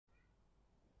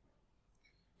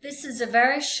This is a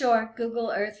very short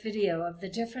Google Earth video of the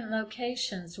different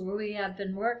locations where we have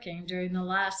been working during the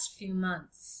last few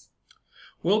months.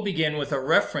 We'll begin with a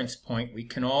reference point we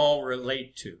can all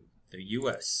relate to, the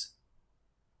U.S.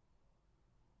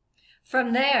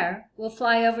 From there, we'll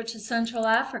fly over to Central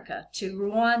Africa, to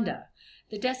Rwanda,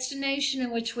 the destination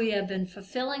in which we have been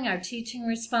fulfilling our teaching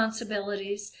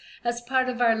responsibilities as part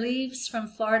of our leaves from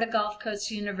Florida Gulf Coast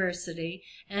University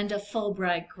and a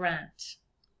Fulbright grant.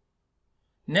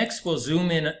 Next, we'll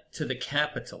zoom in to the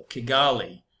capital,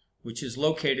 Kigali, which is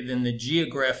located in the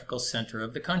geographical center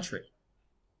of the country.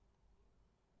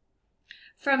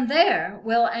 From there,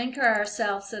 we'll anchor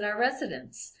ourselves at our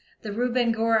residence, the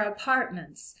Rubengura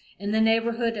Apartments, in the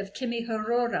neighborhood of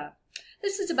Kimihurura.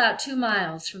 This is about 2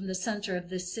 miles from the center of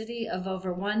this city of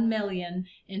over 1 million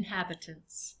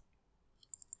inhabitants.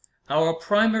 Our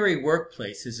primary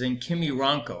workplace is in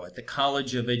Kimironko at the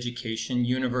College of Education,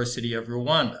 University of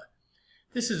Rwanda.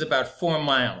 This is about 4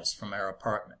 miles from our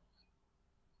apartment.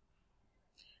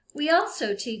 We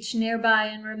also teach nearby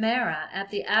in Remera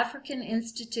at the African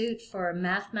Institute for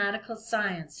Mathematical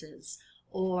Sciences,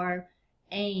 or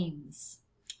AIMS.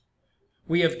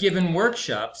 We have given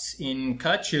workshops in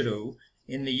Kachiru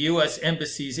in the U.S.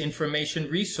 Embassy's Information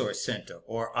Resource Center,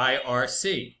 or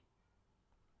IRC.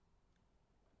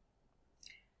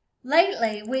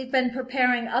 Lately, we've been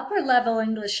preparing upper-level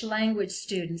English language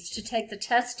students to take the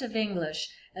test of English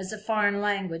as a foreign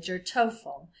language, or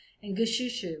TOEFL, in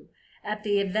Gishushu at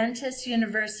the Adventist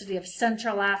University of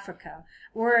Central Africa,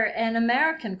 where an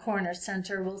American Corner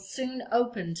Center will soon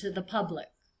open to the public.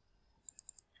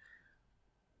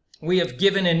 We have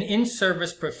given an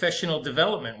in-service professional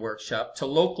development workshop to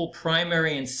local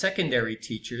primary and secondary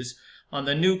teachers on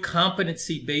the new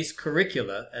competency-based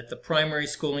curricula at the primary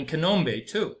school in Kanombe,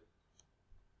 too.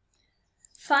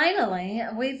 Finally,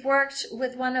 we've worked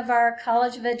with one of our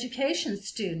College of Education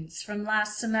students from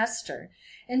last semester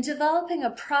in developing a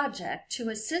project to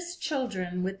assist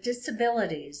children with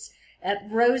disabilities at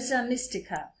Rosa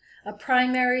Mystica, a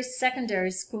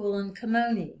primary-secondary school in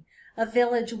Kamoni, a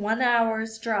village 1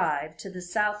 hour's drive to the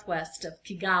southwest of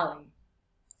Kigali.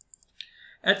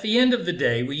 At the end of the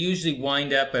day, we usually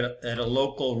wind up at a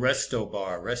local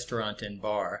restaurant and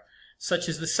bar, such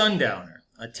as the Sundowner,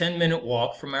 a 10-minute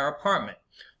walk from our apartment,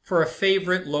 for a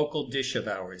favorite local dish of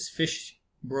ours, fish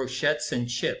brochettes and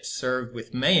chips served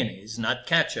with mayonnaise, not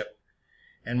ketchup,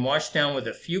 and washed down with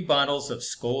a few bottles of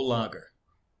Skol Lager.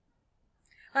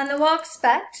 On the walks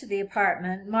back to the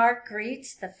apartment, Mark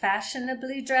greets the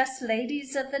fashionably dressed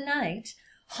ladies of the night,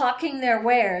 hawking their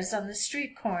wares on the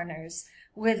street corners,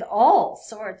 with all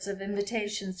sorts of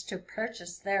invitations to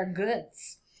purchase their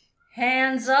goods.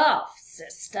 Hands off,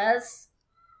 sisters!